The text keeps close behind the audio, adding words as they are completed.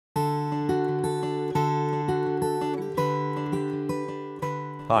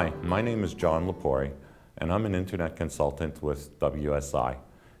Hi, my name is John Lepore, and I'm an internet consultant with WSI,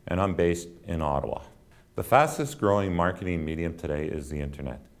 and I'm based in Ottawa. The fastest growing marketing medium today is the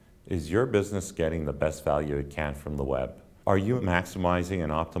internet. Is your business getting the best value it can from the web? Are you maximizing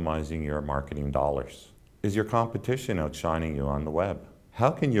and optimizing your marketing dollars? Is your competition outshining you on the web?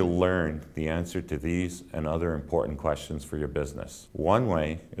 How can you learn the answer to these and other important questions for your business? One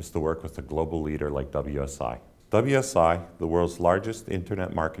way is to work with a global leader like WSI. WSI, the world's largest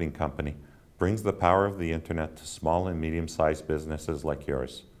internet marketing company, brings the power of the internet to small and medium-sized businesses like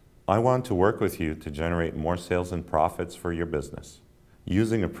yours. I want to work with you to generate more sales and profits for your business.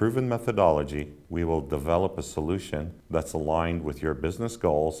 Using a proven methodology, we will develop a solution that's aligned with your business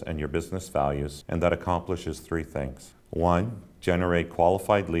goals and your business values, and that accomplishes three things. 1, generate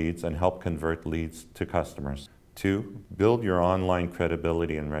qualified leads and help convert leads to customers. 2, build your online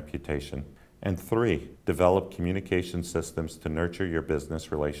credibility and reputation. And 3, develop communication systems to nurture your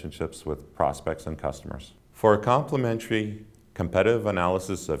business relationships with prospects and customers. For a complimentary competitive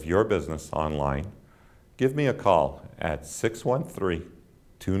analysis of your business online, give me a call at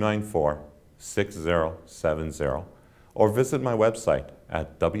 613-294-6070 or visit my website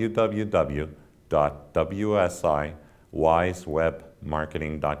at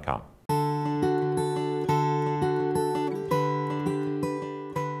www.wsiwisewebmarketing.com.